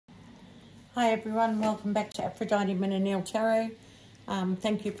Hi everyone, welcome back to Aphrodite Minanil Tarot.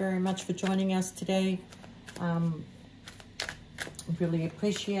 Thank you very much for joining us today. Really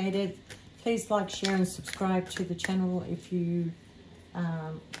appreciate it. Please like, share and subscribe to the channel if you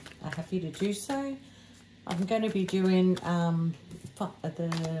are happy to do so. I'm going to be doing the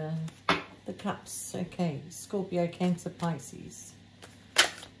cups. Okay, Scorpio, Cancer, Pisces.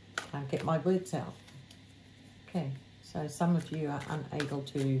 Can't get my words out. Okay, so some of you are unable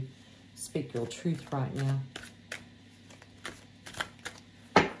to speak your truth right now.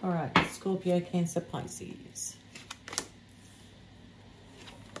 All right, Scorpio, Cancer, Pisces.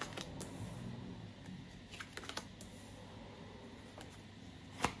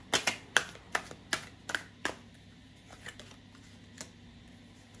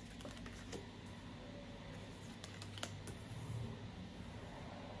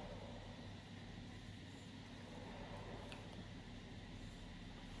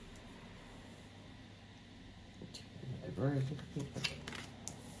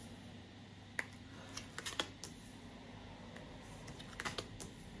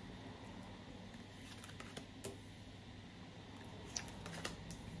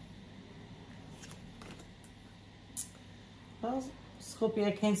 Well,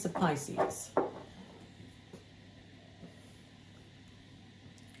 Scorpio, Cancer, Pisces.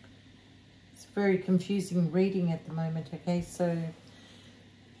 It's a very confusing reading at the moment, okay? So,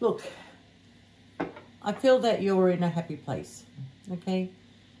 look, I feel that you're in a happy place, okay?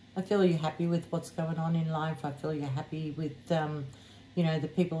 I feel you're happy with what's going on in life. I feel you're happy with, you know, the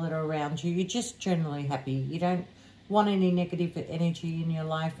people that are around you. You're just generally happy. You don't want any negative energy in your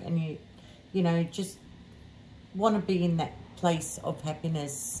life, and you know, just want to be in that place of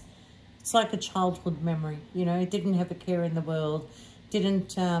happiness. It's like a childhood memory, you know. Didn't have a care in the world,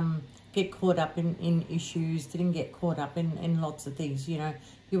 didn't get caught up in issues, didn't get caught up in lots of things, you know.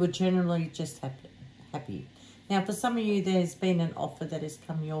 You were generally just happy. Now, for some of you, there's been an offer that has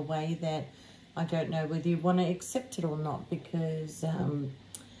come your way that I don't know whether you want to accept it or not, because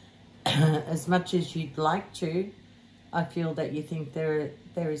as much as you'd like to, I feel that you think there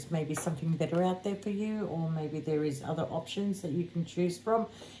is maybe something better out there for you, or maybe there is other options that you can choose from.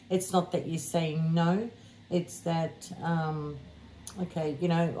 It's not that you're saying no. It's that, okay, you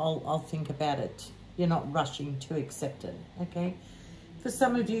know, I'll think about it. You're not rushing to accept it, okay? For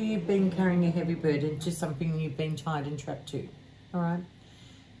some of you, you've been carrying a heavy burden to something you've been tied and trapped to, all right?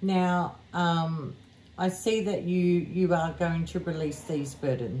 Now, I see that you are going to release these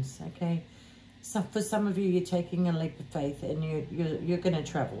burdens, okay? So for some of you, you're taking a leap of faith, and you're going to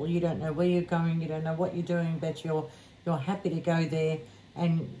travel. You don't know where you're going. You don't know what you're doing, but you're happy to go there.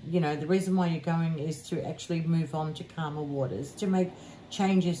 And, you know, the reason why you're going is to actually move on to calmer waters, to make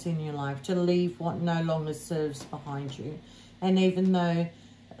changes in your life, to leave what no longer serves behind you. And even though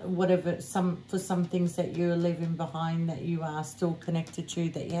for some things that you're leaving behind that you are still connected to,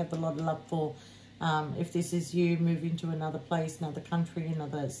 that you have a lot of love for, if this is you moving to another place, another country,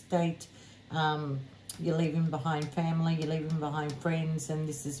 another state, you're leaving behind family, you're leaving behind friends, and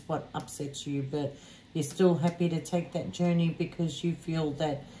this is what upsets you, but you're still happy to take that journey because you feel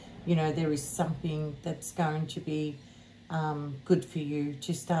that, you know, there is something that's going to be good for you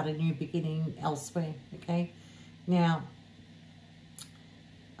to start a new beginning elsewhere, okay? Now,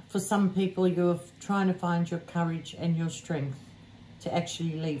 for some people, you're trying to find your courage and your strength to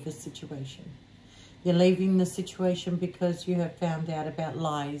actually leave the situation. You're leaving the situation because you have found out about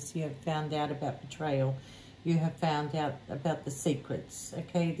lies. You have found out about betrayal. You have found out about the secrets,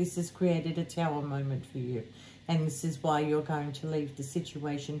 okay? This has created a tower moment for you. And this is why you're going to leave the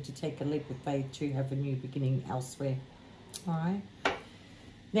situation, to take a leap of faith, to have a new beginning elsewhere, all right?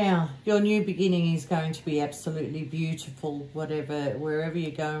 Now, your new beginning is going to be absolutely beautiful, wherever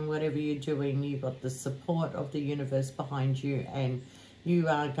you're going, whatever you're doing. You've got the support of the universe behind you, and you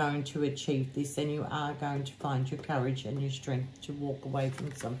are going to achieve this, and you are going to find your courage and your strength to walk away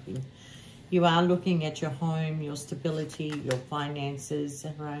from something. You are looking at your home, your stability, your finances,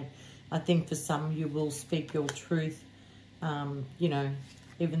 right? I think for some, you will speak your truth, you know,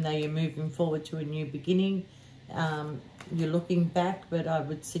 even though you're moving forward to a new beginning. You're looking back, but I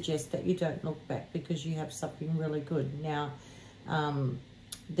would suggest that you don't look back, because you have something really good. Now,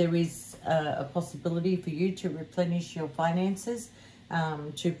 there is a possibility for you to replenish your finances,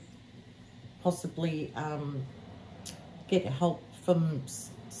 to possibly get help from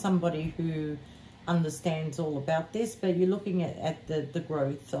somebody who understands all about this, but you're looking at the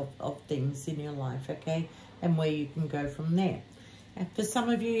growth of things in your life, okay, and where you can go from there. And for some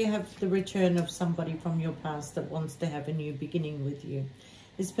of you, you have the return of somebody from your past that wants to have a new beginning with you.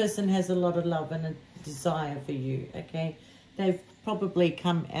 This person has a lot of love and a desire for you, okay? they've probably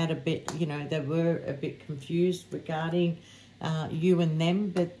come out a bit, you know, they were a bit confused regarding you and them,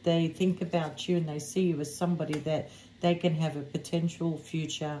 but they think about you and they see you as somebody that they can have a potential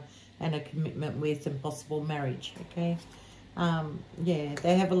future and a commitment with and possible marriage, okay? Yeah,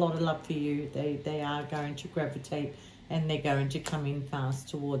 they have a lot of love for you. They are going to gravitate and they're going to come in fast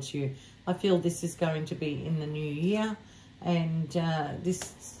towards you. I feel this is going to be in the new year, and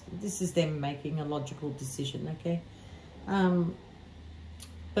this is them making a logical decision, okay?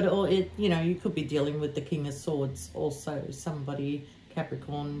 But you know, you could be dealing with the King of Swords also, somebody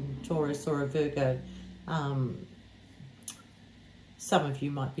Capricorn, Taurus, or a Virgo. Some of you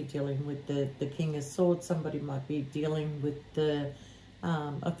might be dealing with the King of Swords. Somebody might be dealing with a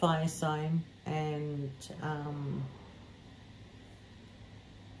fire sign, and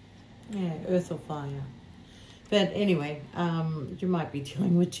yeah, earth or fire. But anyway, you might be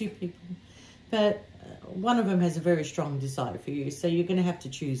dealing with two people, but one of them has a very strong desire for you, so you're going to have to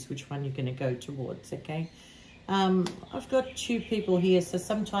choose which one you're going to go towards, okay? I've got two people here, so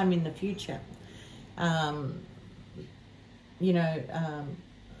sometime in the future, you know,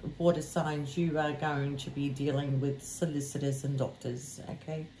 water signs, you are going to be dealing with solicitors and doctors,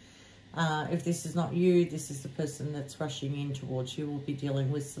 okay? If this is not you, this is the person that's rushing in towards you, will be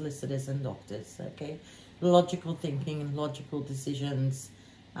dealing with solicitors and doctors, okay? Logical thinking and logical decisions,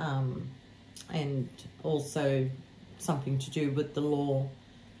 and also something to do with the law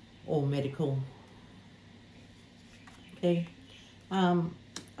or medical, okay?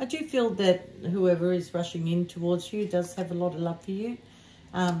 I do feel that whoever is rushing in towards you does have a lot of love for you.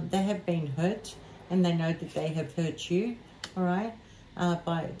 They have been hurt, and they know that they have hurt you, all right?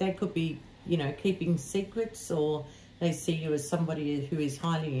 They could be, you know, keeping secrets, or they see you as somebody who is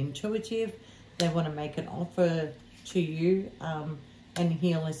highly intuitive. They want to make an offer to you and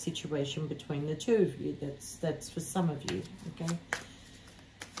heal a situation between the two of you. That's for some of you, okay?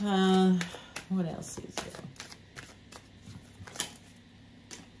 What else is there?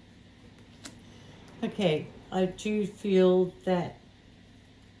 Okay, I do feel that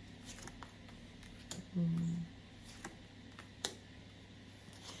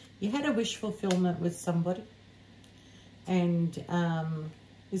you had a wish fulfillment with somebody, and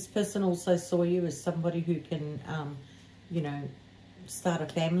this person also saw you as somebody who can, you know, start a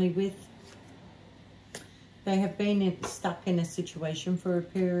family with. They have been stuck in a situation for a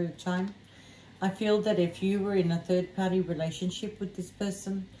period of time. I feel that if you were in a third-party relationship with this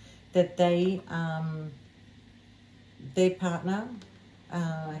person, that they, their partner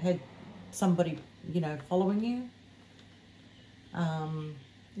had somebody, you know, following you.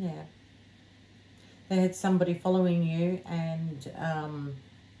 Yeah. They had somebody following you, and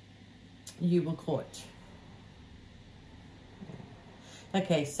you were caught.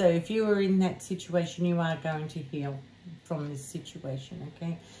 Okay, so if you were in that situation, you are going to heal from this situation,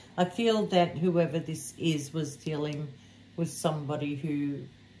 okay? I feel that whoever this is was dealing with somebody who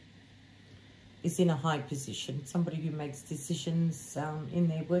is in a high position, somebody who makes decisions in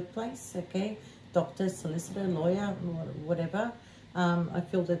their workplace, okay? Doctor, solicitor, lawyer, whatever. I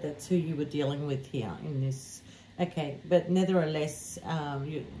feel that that's who you were dealing with here in this. Okay, but nevertheless,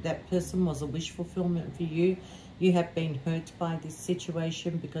 that person was a wish fulfillment for you. You have been hurt by this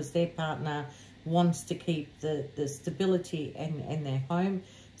situation because their partner wants to keep the stability and their home.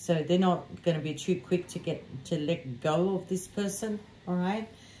 So they're not going to be too quick to let go of this person, all right?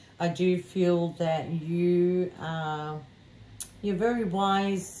 I do feel that you're very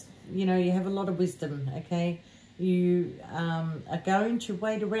wise. You know, you have a lot of wisdom, okay? You are going to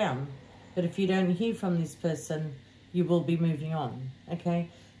wait around, but if you don't hear from this person, you will be moving on, okay?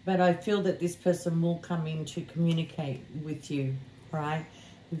 But I feel that this person will come in to communicate with you, right?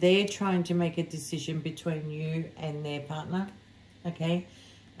 They're trying to make a decision between you and their partner, okay?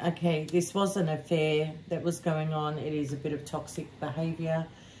 Okay, this was an affair that was going on. It is a bit of toxic behavior.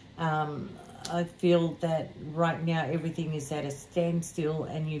 I feel that right now everything is at a standstill,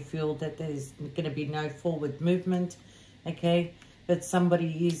 and you feel that there's going to be no forward movement, okay? But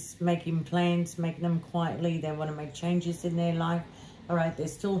somebody is making plans, making them quietly. They want to make changes in their life, all right? They're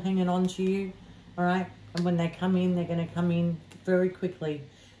still hanging on to you, all right? And when they come in, they're going to come in very quickly.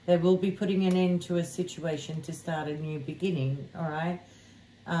 They will be putting an end to a situation to start a new beginning, all right?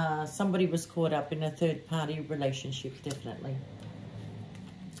 Somebody was caught up in a third-party relationship, definitely.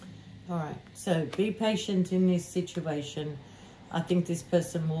 All right, so be patient in this situation. I think this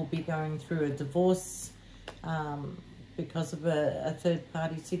person will be going through a divorce because of a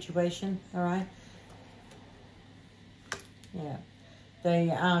third-party situation, all right? Yeah,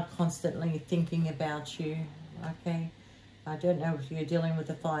 they are constantly thinking about you, okay? I don't know if you're dealing with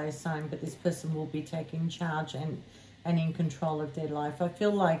a fire sign, but this person will be taking charge and and in control of their life. I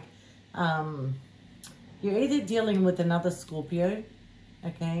feel like you're either dealing with another Scorpio,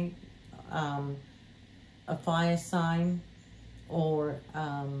 okay, a fire sign, or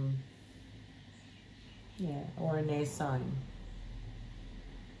or an air sign.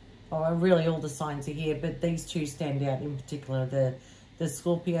 Or really all the signs are here, but these two stand out in particular, the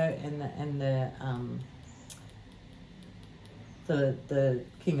Scorpio and the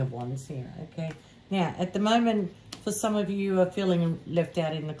King of Wands here, okay? Now, at the moment, for some of you are feeling left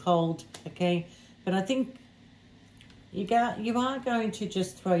out in the cold, okay? But I think you are going to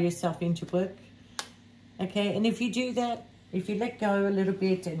just throw yourself into work, okay? And if you do that, if you let go a little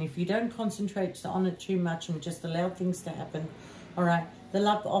bit, and if you don't concentrate on it too much and just allow things to happen, all right, the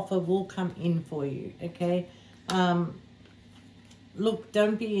love offer will come in for you, okay? Look,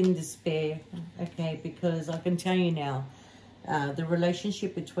 don't be in despair, okay? Because I can tell you now, the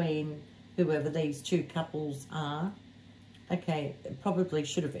relationship between whoever these two couples are, okay, it probably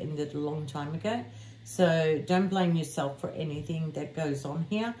should have ended a long time ago. So don't blame yourself for anything that goes on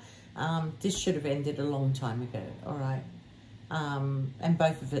here. This should have ended a long time ago, all right? And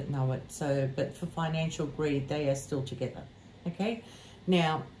both of it know it. So, but for financial greed, they are still together, okay?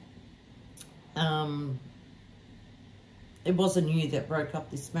 Now, it wasn't you that broke up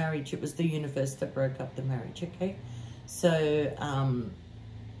this marriage. It was the universe that broke up the marriage, okay? So,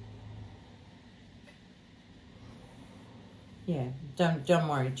 yeah, don't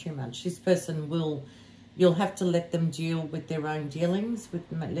worry too much. This person you'll have to let them deal with their own dealings,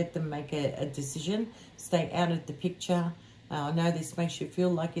 let them make a decision, stay out of the picture. I know this makes you feel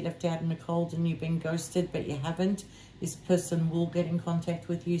like you're left out in the cold and you've been ghosted, but you haven't. This person will get in contact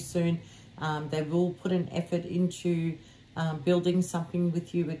with you soon. They will put an effort into building something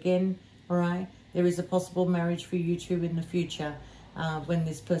with you again, all right? There is a possible marriage for you two in the future when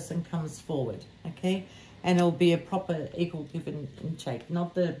this person comes forward, okay? And it'll be a proper equal give and take,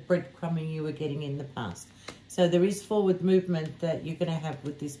 not the breadcrumbing you were getting in the past. So there is forward movement that you're going to have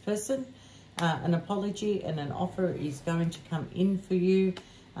with this person. An apology and an offer is going to come in for you.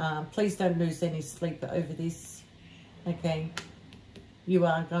 Please don't lose any sleep over this, okay? You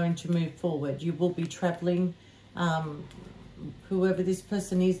are going to move forward. You will be traveling. Whoever this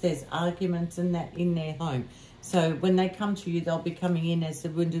person is, there's arguments in their home. So when they come to you, they'll be coming in as a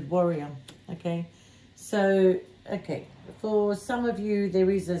wounded warrior, okay? So, okay, for some of you, there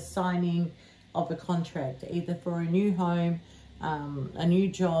is a signing of a contract, either for a new home, a new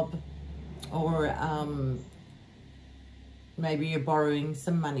job, or maybe you're borrowing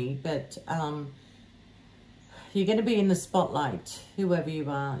some money, but you're going to be in the spotlight, whoever you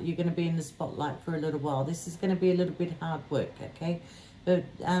are. You're going to be in the spotlight for a little while. This is going to be a little bit hard work, okay? But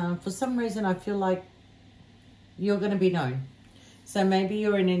for some reason, I feel like you're going to be known. So maybe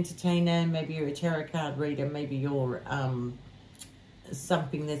you're an entertainer, maybe you're a tarot card reader, maybe you're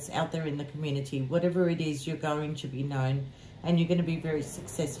something that's out there in the community. Whatever it is, you're going to be known, and you're going to be very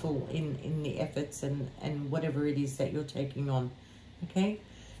successful in the efforts and whatever it is that you're taking on, okay?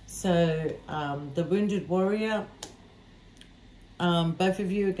 So the Wounded Warrior, both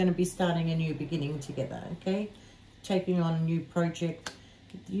of you are going to be starting a new beginning together, okay? Taking on a new project.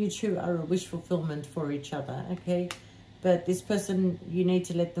 You two are a wish fulfillment for each other, okay? But this person, you need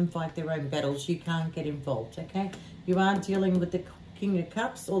to let them fight their own battles. You can't get involved, okay? You are dealing with the King of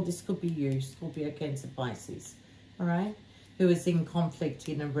Cups, or this could be you, Scorpio, Cancer, Pisces, all right? Who is in conflict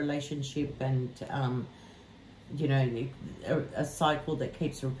in a relationship and, you know, a cycle that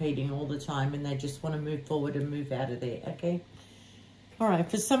keeps repeating all the time, and they just want to move forward and move out of there, okay? All right,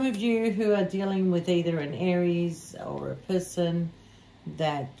 for some of you who are dealing with either an Aries or a person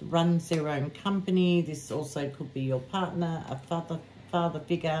that runs their own company, this also could be your partner, a father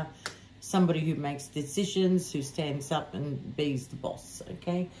figure, somebody who makes decisions, who stands up and be's the boss,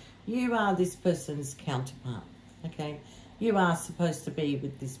 okay? You are this person's counterpart, okay? You are supposed to be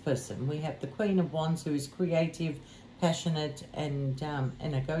with this person. We have the Queen of Wands, who is creative, passionate, and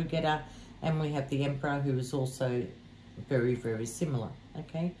a go-getter, and we have the Emperor, who is also very, very similar,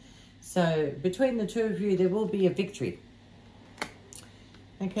 okay? So between the two of you, there will be a victory.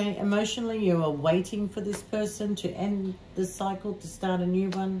 Okay, emotionally, you are waiting for this person to end the cycle, to start a new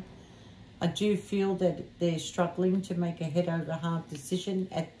one. I do feel that they're struggling to make a head-over-heart decision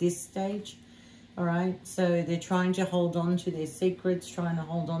at this stage, all right? So they're trying to hold on to their secrets, trying to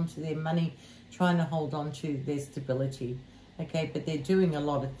hold on to their money, trying to hold on to their stability, okay? But they're doing a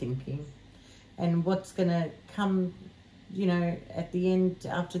lot of thinking. And what's going to come, you know, at the end,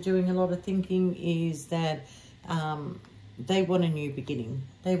 after doing a lot of thinking, is that they want a new beginning.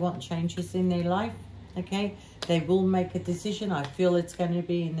 They want changes in their life, okay? They will make a decision. I feel it's going to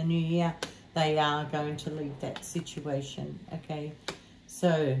be in the new year. they are going to leave that situation, okay?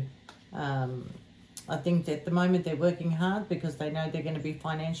 So, I think that at the moment they're working hard because they know they're going to be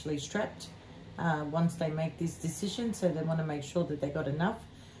financially strapped once they make this decision. So they want to make sure that they got enough.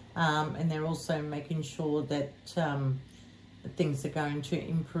 And they're also making sure that things are going to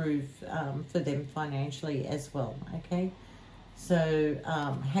improve for them financially as well, okay? So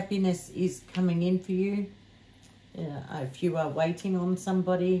happiness is coming in for you. If you are waiting on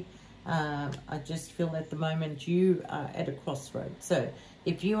somebody, I just feel at the moment you are at a crossroad. So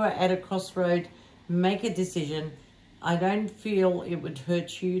if you are at a crossroad, make a decision. I don't feel it would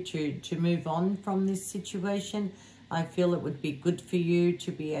hurt you to move on from this situation. I feel it would be good for you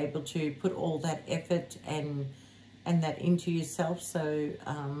to be able to put all that effort and that into yourself. So,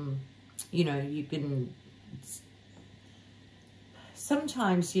 you know, you can...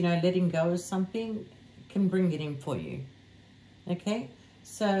 Sometimes, you know, letting go of something can bring it in for you. Okay?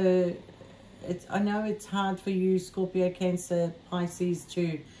 So, I know it's hard for you, Scorpio, Cancer, Pisces,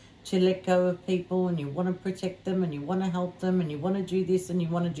 to let go of people, and you want to protect them, and you want to help them, and you want to do this, and you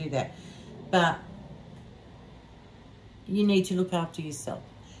want to do that. But you need to look after yourself.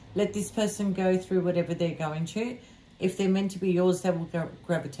 Let this person go through whatever they're going to. If they're meant to be yours, they will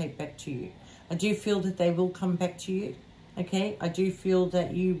gravitate back to you. I do feel that they will come back to you. Okay, I do feel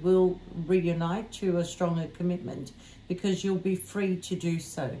that you will reunite to a stronger commitment because you'll be free to do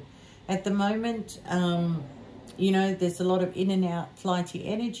so. At the moment, you know, there's a lot of in and out flighty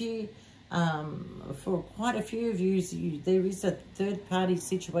energy. For quite a few of you, there is a third party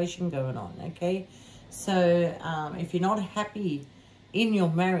situation going on, okay? So if you're not happy in your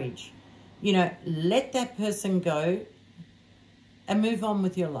marriage, you know, let that person go and move on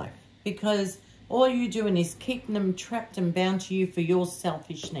with your life, because all you're doing is keeping them trapped and bound to you for your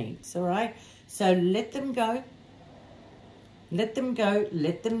selfish needs, all right? So let them go. Let them go.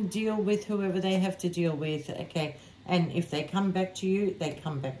 Let them deal with whoever they have to deal with, okay? And if they come back to you, they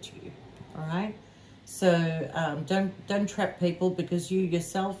come back to you, all right? So don't trap people, because you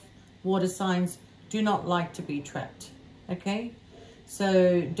yourself, water signs, do not like to be trapped, okay?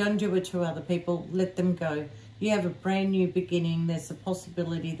 So don't do it to other people. Let them go. You have a brand new beginning. There's a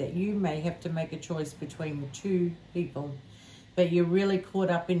possibility that you may have to make a choice between two people, but you're really caught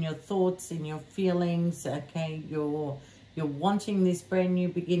up in your thoughts, in your feelings, okay? You're wanting this brand new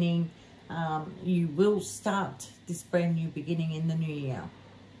beginning. You will start this brand new beginning in the new year,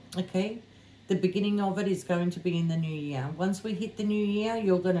 okay? The beginning of it is going to be in the new year. Once we hit the new year,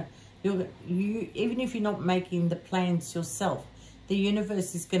 you even if you're not making the plans yourself, the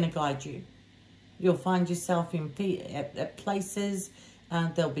universe is going to guide you. You'll find yourself at places.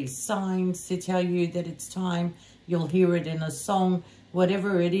 There'll be signs to tell you that it's time. You'll hear it in a song.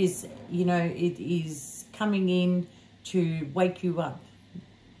 Whatever it is, you know, it is coming in to wake you up.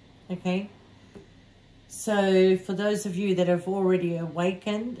 Okay? So for those of you that have already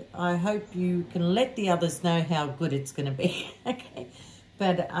awakened, I hope you can let the others know how good it's going to be. Okay?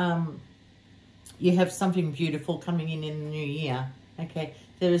 But you have something beautiful coming in the new year. Okay?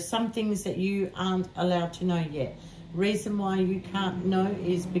 There are some things that you aren't allowed to know yet. Reason why you can't know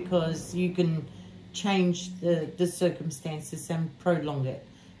is because you can change the circumstances and prolong it.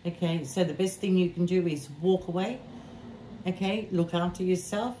 Okay, so the best thing you can do is walk away. Okay, look after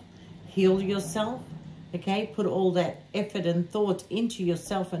yourself, heal yourself. Okay, put all that effort and thought into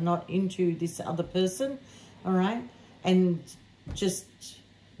yourself and not into this other person. All right, and just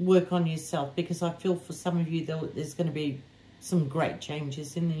work on yourself, because I feel for some of you there's going to be some great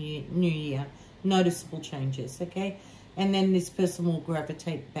changes in the new year, noticeable changes, okay? And then this person will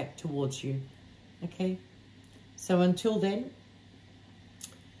gravitate back towards you, okay? So until then,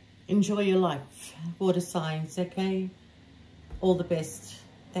 enjoy your life, water signs, okay? All the best.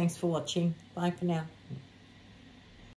 Thanks for watching. Bye for now.